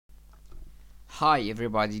Hi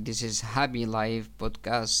everybody, this is Happy Life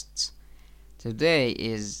Podcast. Today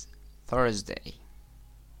is Thursday.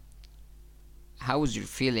 How's your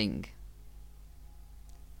feeling?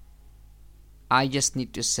 I just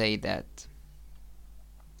need to say that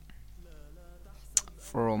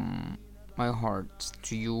from my heart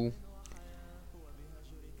to you.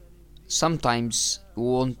 Sometimes you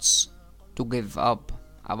want to give up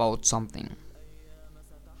about something,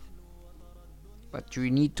 but you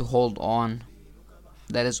need to hold on.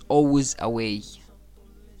 There is always a way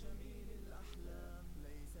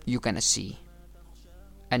you're gonna see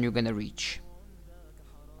and you're gonna reach.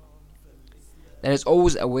 There is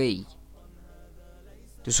always a way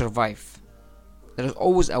to survive. There is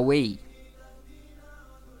always a way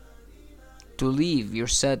to leave your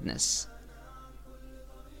sadness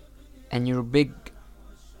and your big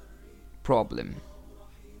problem.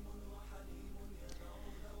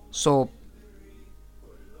 So,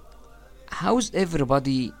 how's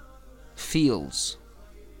everybody feels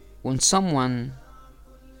when someone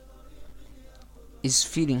is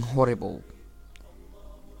feeling horrible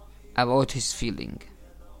about his feeling,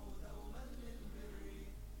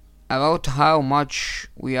 about how much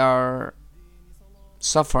we are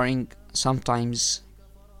suffering sometimes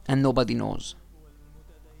and nobody knows?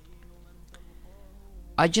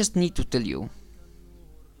 I just need to tell you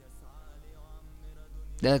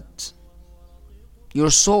that your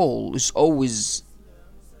soul is always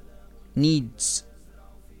needs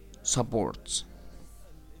support.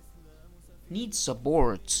 Needs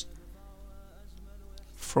support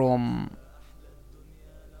from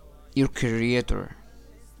your creator.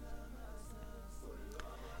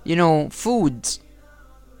 Food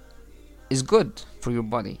is good for your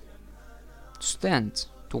body to stand,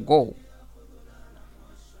 to go,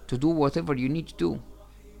 to do whatever you need to do.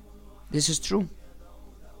 This is true.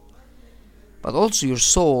 But also your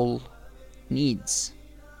soul needs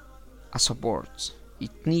a support.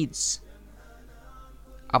 It needs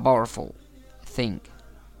a powerful thing.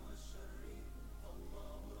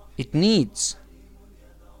 It needs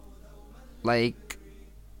like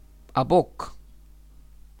a book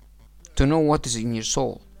to know what is in your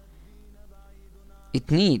soul.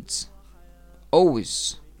 It needs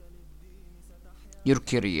always your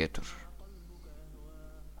creator.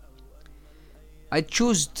 I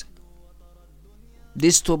chose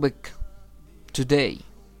this topic today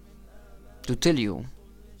to tell you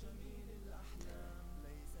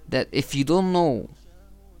that if you don't know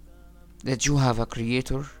that you have a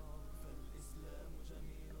creator,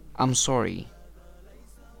 I'm sorry,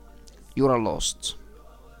 you are lost.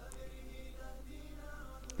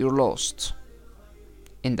 You're lost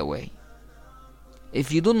in the way.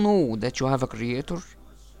 If you don't know that you have a creator,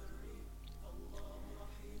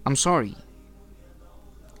 I'm sorry,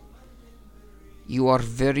 you are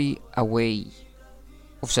very away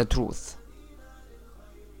of the truth,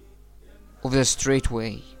 of the straight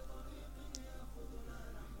way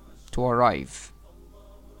to arrive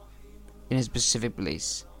in a specific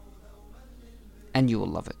place, and you will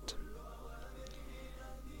love it.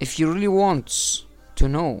 If you really want to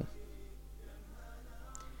know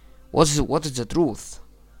what is the truth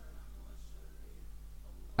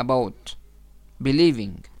about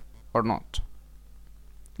believing or not,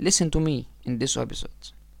 listen to me in this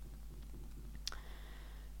episode.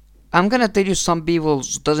 I'm gonna tell you some people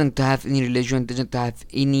doesn't have any religion, doesn't have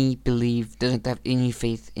any belief, doesn't have any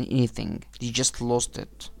faith in anything. He just lost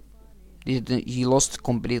it. He lost it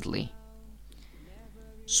completely.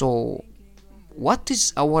 So, what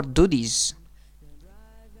is our duties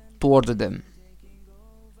toward them?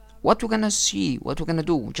 What we're gonna see? What we're gonna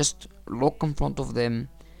do? Just look in front of them.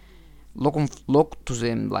 Look to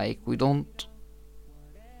them like we don't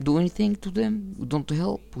do anything to them. We don't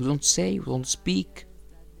help. We don't say. We don't speak.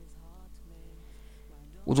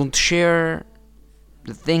 We don't share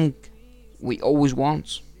the thing we always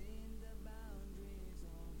want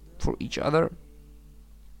for each other.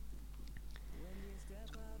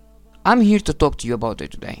 I'm here to talk to you about it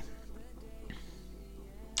today.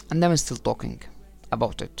 And I'm still talking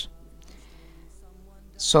about it.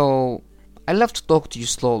 So, I love to talk to you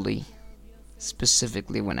slowly,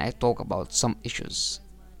 specifically when I talk about some issues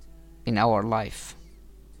in our life.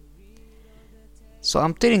 So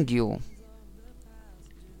I'm telling you,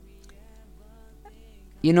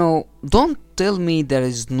 don't tell me there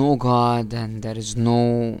is no God and there is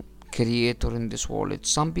no creator in this world.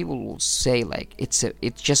 Some people will say like it's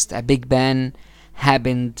just a big bang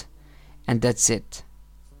happened and that's it.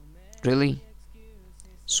 Really?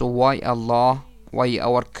 So why Allah? Why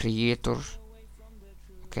our creator?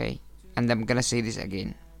 Okay, and I'm gonna say this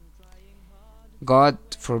again. God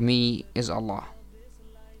for me is Allah.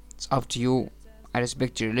 It's up to you I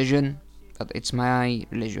respect your religion, but it's my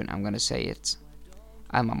religion. I'm gonna say it.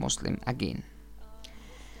 I'm a Muslim again.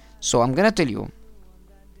 So I'm gonna tell you.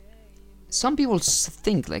 Some people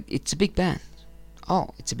think like it's a Big Bang. Oh,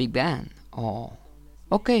 it's a Big Bang. Oh,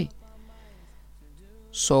 okay.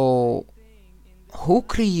 So who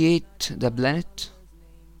create the planet?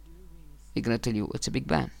 They're gonna tell you it's a Big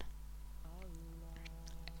Bang.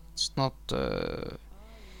 It's not.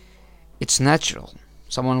 It's natural.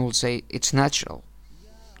 Someone will say it's natural.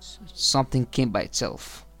 Something came by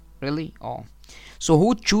itself. Really? Oh. So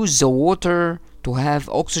who choose the water to have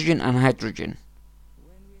oxygen and hydrogen?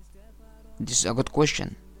 This is a good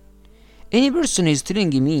question. Any person is telling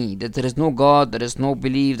me that there is no God, there is no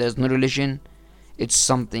belief, there is no religion, it's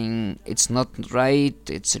something, it's not right,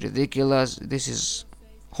 it's ridiculous. This is.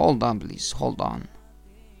 Hold on, please, hold on.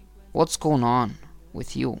 What's going on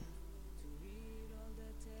with you?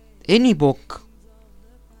 Any book,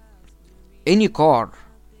 any car,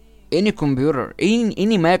 any computer,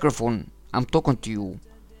 any microphone, I'm talking to you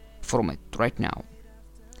from it right now,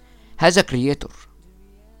 has a creator.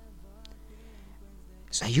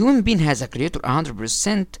 So a human being has a creator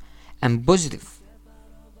 100% and positive,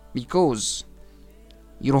 because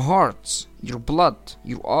your heart, your blood,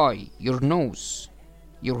 your eye, your nose,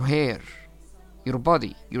 your hair, your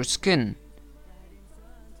body, your skin,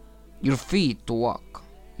 your feet to walk,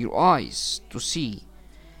 your eyes to see,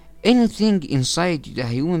 anything inside the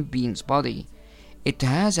human being's body, it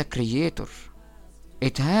has a creator.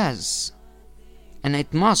 It has, and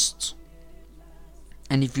it must.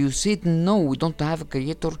 And if you said no, we don't have a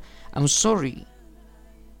creator, I'm sorry.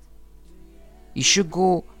 You should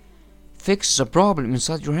go fix the problem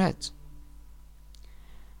inside your head.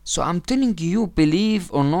 So I'm telling you,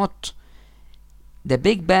 believe or not, the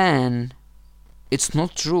Big Bang, it's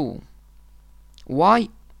not true. Why?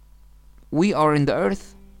 We are in the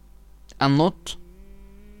Earth and not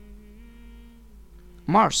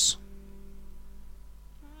Mars.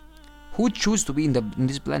 Who choose to be in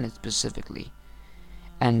this planet specifically?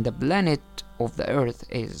 And the planet of the Earth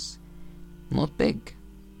is not big.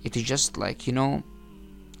 It is just like, in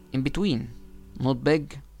between. Not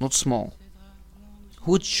big, not small.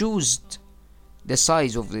 Who chose the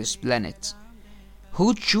size of this planet?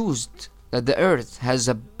 Who chose that the Earth has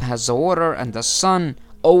the water and the sun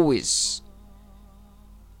always,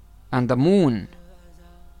 and the moon?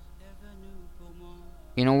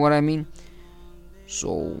 You know what I mean?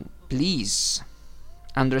 So please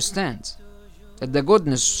understand that the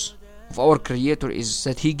goodness of our Creator is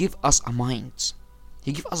that He give us a mind.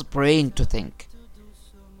 He give us brain to think.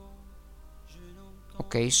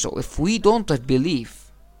 Okay, so if we don't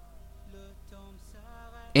believe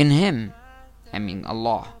in Him, I mean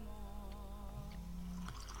Allah,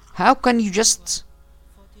 how can you just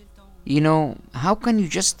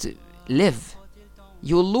live?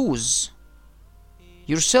 You'll lose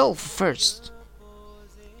yourself first.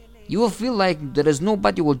 You will feel like there is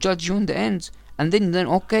nobody will judge you in the end, and then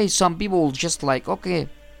okay, some people will just like, okay,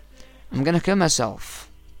 I'm gonna kill myself.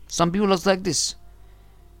 Some people are like this.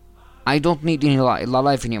 I don't need any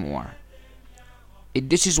life anymore.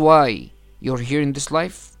 This is why you're here in this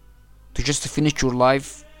life, to just finish your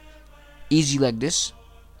life easy like this.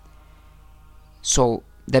 So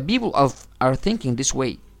the people are thinking this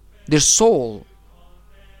way. Their soul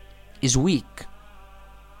is weak.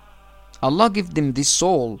 Allah give them this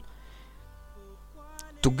soul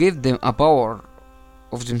to give them a power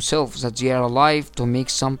of themselves, that they are alive to make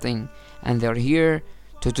something, and they're here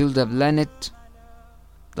to tell the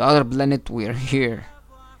other planet, we are here.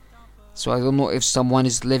 So I don't know if someone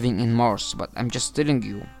is living in Mars, but I'm just telling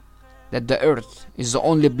you that the Earth is the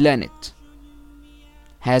only planet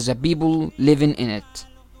has a people living in it.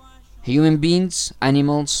 Human beings,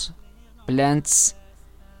 animals, plants,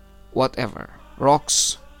 whatever,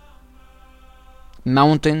 rocks,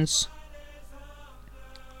 mountains,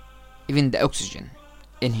 even the oxygen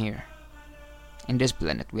in here, in this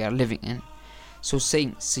planet we are living in. So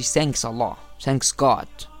thanks Allah, thanks God.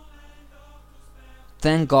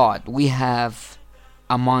 Thank God we have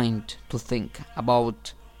a mind to think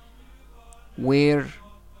about where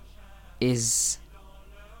is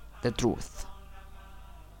the truth.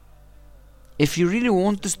 If you really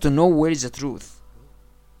want us to know where is the truth,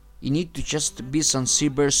 you need to just be a sincere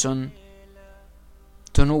person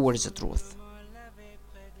to know where is the truth.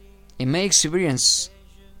 In my experience,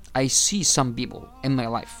 I see some people in my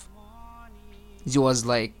life, they was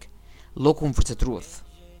like looking for the truth,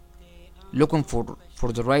 looking for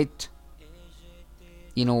the right,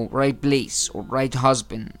 right place, or right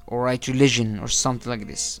husband, or right religion, or something like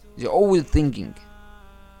this. They're always thinking,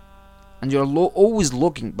 and you're always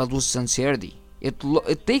looking, but with sincerity.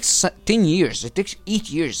 It takes 10 years. It takes 8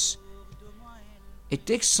 years. It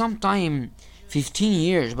takes some time, 15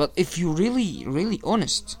 years. But if you really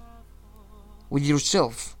honest with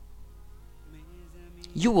yourself,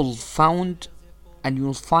 you will found and you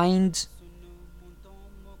will find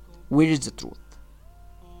where is the truth.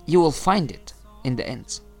 You will find it in the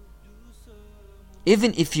end.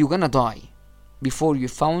 Even if you're gonna die before you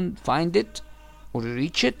find it or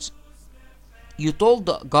reach it, you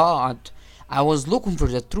told God, I was looking for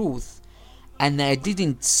the truth and I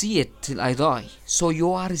didn't see it till I die. So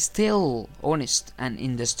you are still honest and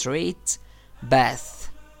in the straight path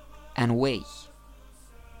and way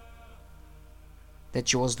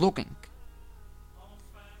that you was looking.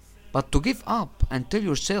 But to give up and tell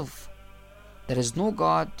yourself there is no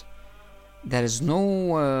God, there is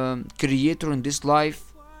no creator in this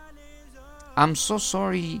life, I'm so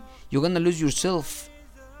sorry, you're gonna lose yourself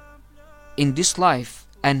in this life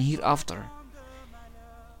and hereafter.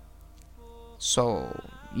 So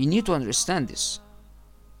you need to understand this.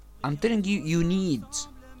 I'm telling you, you need,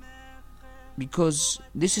 because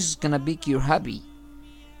this is gonna make you happy.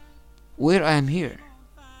 Where I am here,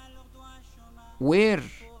 where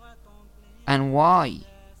and why?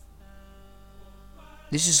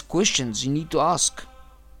 This is questions you need to ask.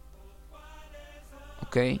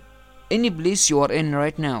 Okay? Any place you are in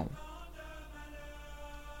right now,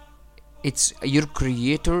 it's your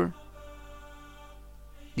creator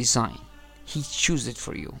design. He chose it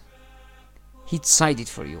for you. He decided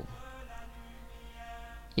for you.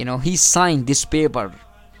 He signed this paper.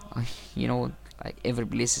 Like every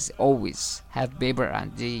place is always have paper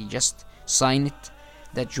and they just sign it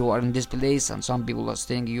that you are in this place, and some people are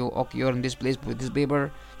telling you, okay, you're in this place with this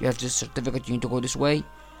paper, you have this certificate, you need to go this way.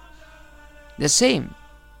 The same,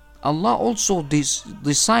 Allah also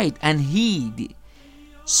decide and He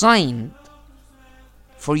signed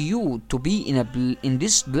for you to be in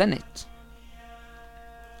this planet.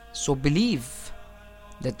 So believe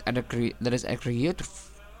that there is a creator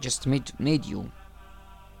just made you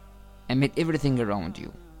and made everything around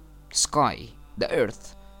you. Sky, the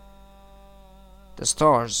earth, the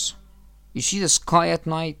stars. You see the sky at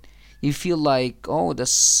night, you feel like, oh, the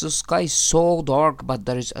sky is so dark, but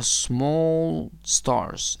there is a small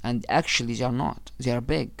stars, and actually they are not. They are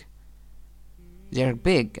big. They are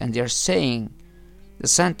big, and they are saying, the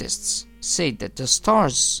scientists say that the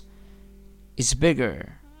stars is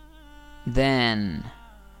bigger than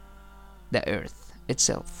the earth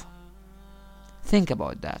itself. Think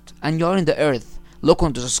about that. And you're in the earth, look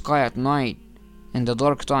into the sky at night in the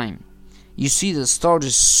dark time. You see the stars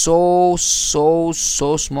is so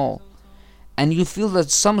small, and you feel that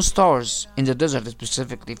some stars in the desert,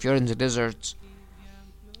 specifically if you're in the desert,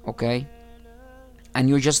 okay, and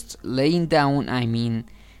you're just laying down,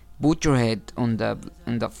 put your head on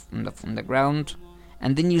the ground,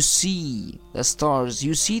 and then you see the stars.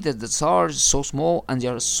 You see that the stars is so small and they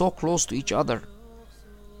are so close to each other.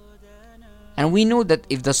 And we know that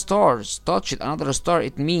if the stars touch another star,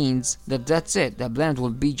 it means that that's it. The planet will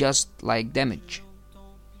be just like damage.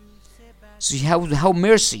 So how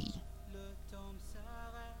mercy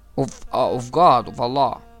of God, of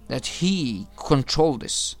Allah, that He controlled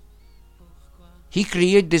this. He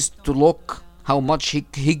created this to look how much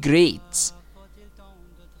He creates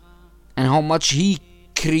and how much He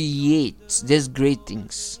creates these great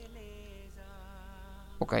things.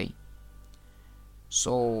 Okay,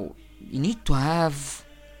 so you need to have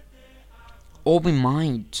open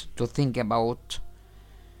mind to think about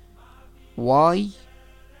why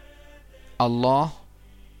Allah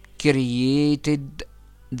created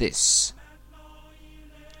this.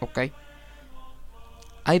 Okay,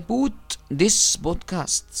 I put this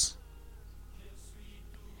podcast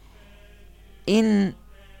in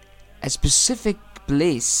a specific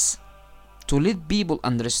place to let people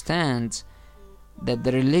understand that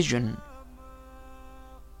the religion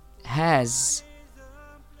has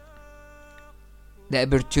the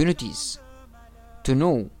opportunities to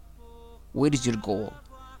know where is your goal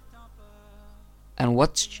and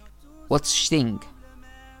what specific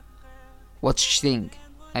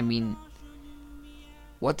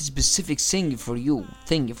thing for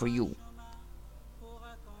you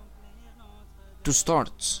to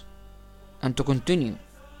start and to continue.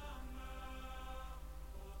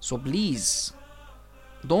 So please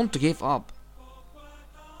don't give up.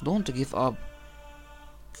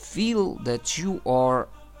 Feel that you are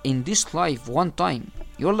in this life one time.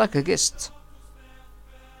 You're like a guest.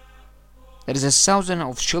 There is 1,000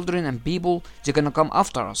 of children and people, they're gonna come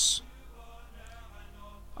after us.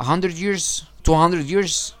 100 years, 200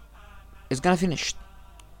 years, it's gonna finish.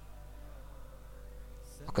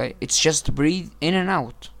 Okay, it's just breathe in and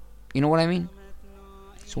out. You know what I mean?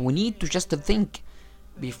 So we need to just think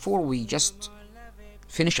before we just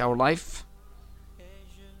finish our life.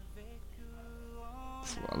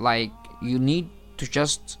 Like, you need to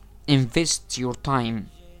just invest your time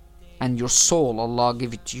and your soul. Allah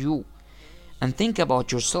give it to you, and think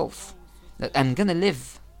about yourself, that I'm gonna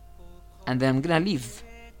live and then I'm gonna leave,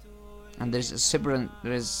 and there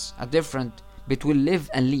is a difference between live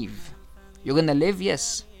and leave. You're gonna live,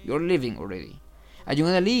 yes, you're living already, and you're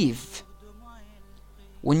gonna leave.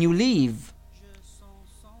 When you leave,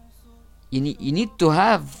 you need to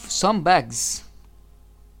have some bags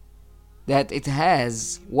that it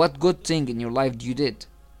has what good thing in your life you did.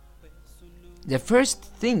 The first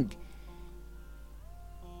thing,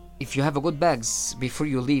 if you have a good bags before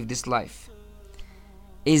you leave this life,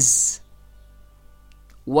 is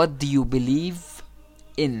what do you believe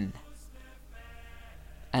in,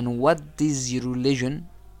 and what is your religion,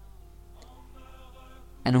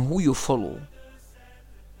 and who you follow,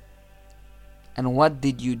 and what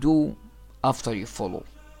did you do after you follow.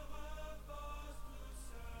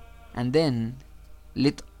 And then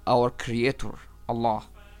let our Creator, Allah,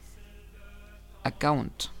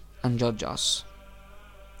 account and judge us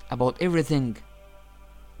about everything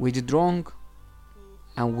we did wrong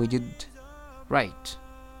and we did right.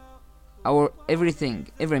 Our everything.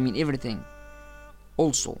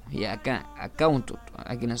 Also, He accounted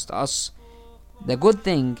against us the good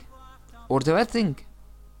thing or the bad thing.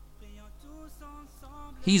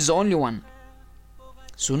 He's the only one.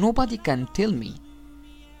 So nobody can tell me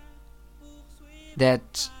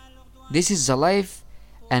that this is the life,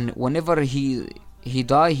 and whenever he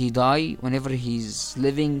die, whenever he's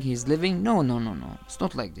living. No, it's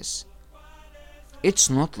not like this.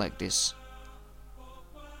 It's not like this.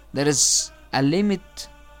 There is a limit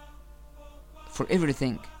for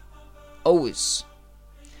everything, always.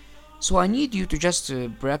 So I need you to just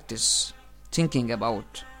practice thinking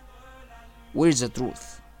about where is the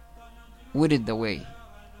truth, where is the way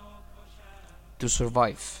to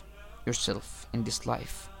survive yourself in this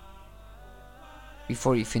life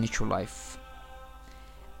before you finish your life.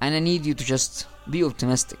 And I need you to just be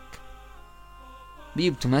optimistic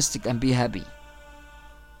and be happy.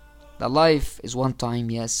 The life is one time,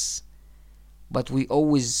 yes, but we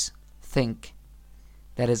always think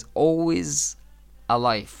there is always a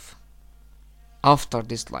life after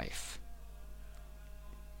this life.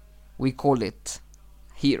 We call it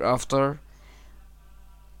hereafter,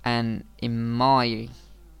 and in my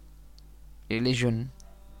religion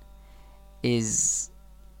is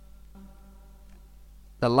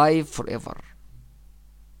the life forever.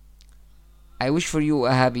 I wish for you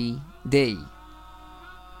a happy day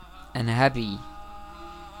and a happy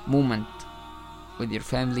moment with your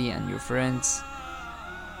family and your friends,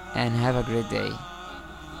 and have a great day.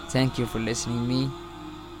 Thank you for listening to me.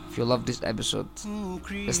 If you love this episode,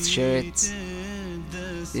 just share it.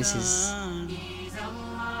 This is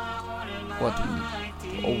what we need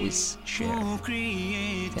to always share.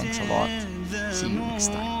 Thanks a lot. See you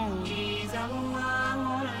next time. He's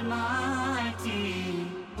Allah Almighty,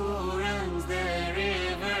 who runs the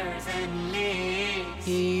rivers and lakes.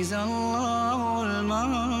 He's Allah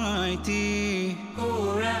Almighty,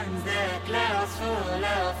 who runs the clouds full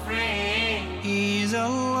of rain. He's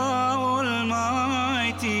Allah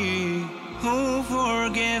Almighty, who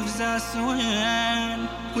forgives us when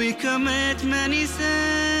we commit many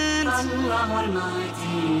sins. Allah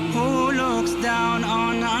Almighty, who looks down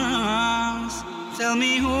on us. Tell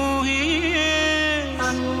me who He is.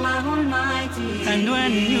 Allah Almighty. And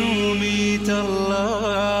when you meet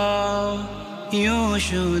Allah, you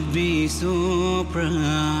should be so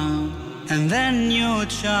proud, and then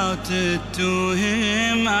you'd shout it to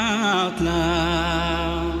Him out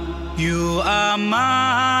loud. You are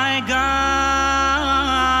my God.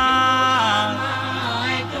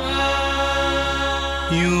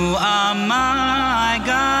 You are my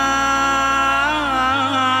God.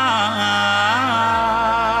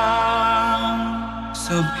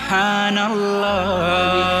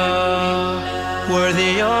 Subhanallah,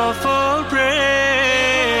 worthy of all praise.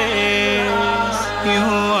 You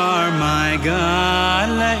are my God,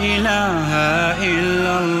 la ilaha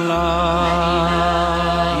illallah.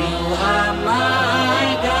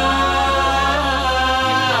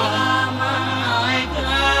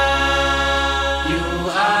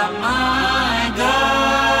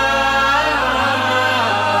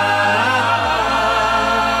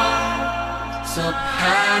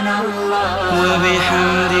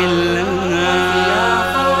 وبحمد الله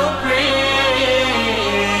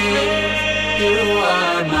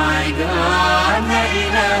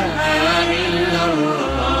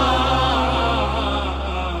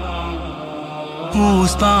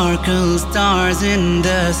sparkle stars in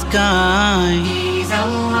the sky. He's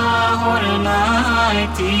Allah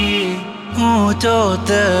Almighty, Who taught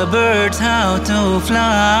the birds how to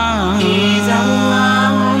fly. He's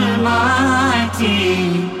Allah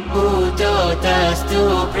Almighty, who taught us to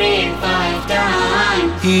pray 5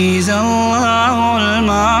 times, He's Allah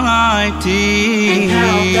Almighty, and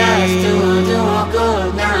helped us to do good,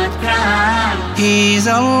 not crime. He's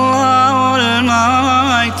Allah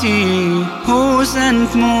Almighty, who sent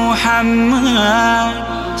Muhammad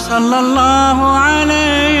sallallahu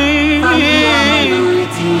alayhi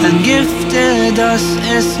and gifted us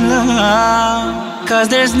Islam, 'cause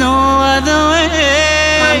there's no other way.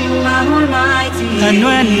 Allah Almighty, And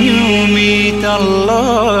when you meet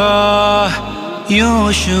Allah, you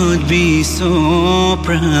should be so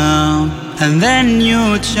proud. And then you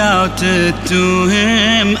shouted to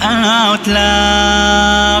Him out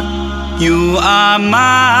loud, You are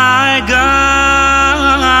my God,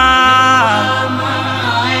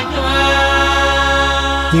 my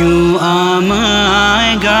God, You are my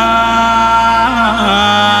God.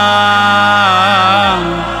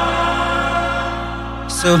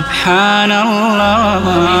 Subhanallah,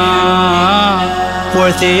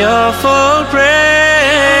 worthy of all praise.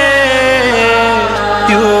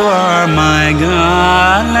 You are my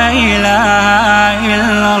God, La ilaha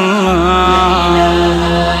illallah.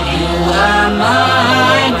 you are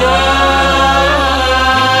my God,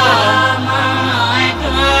 my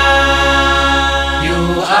God, you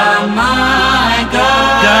are my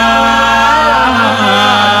God.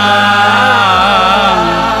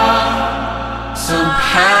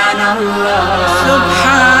 Subhanallah,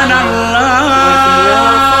 Subhanallah,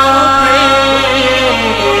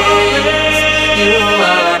 you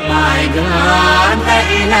are my God, La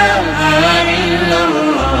ilaha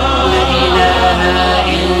illallah, La ilaha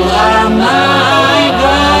illallah, my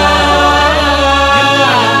God,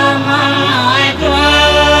 my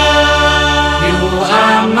God, you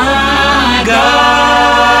are my God.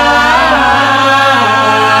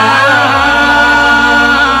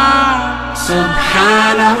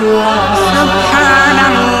 Subhanallah,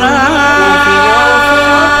 Subhanallah,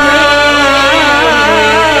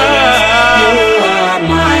 you are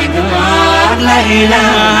my God, La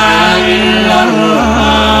ilaha illallah.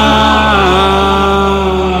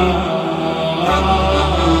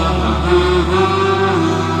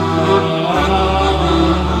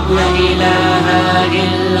 La ilaha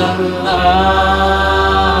illallah.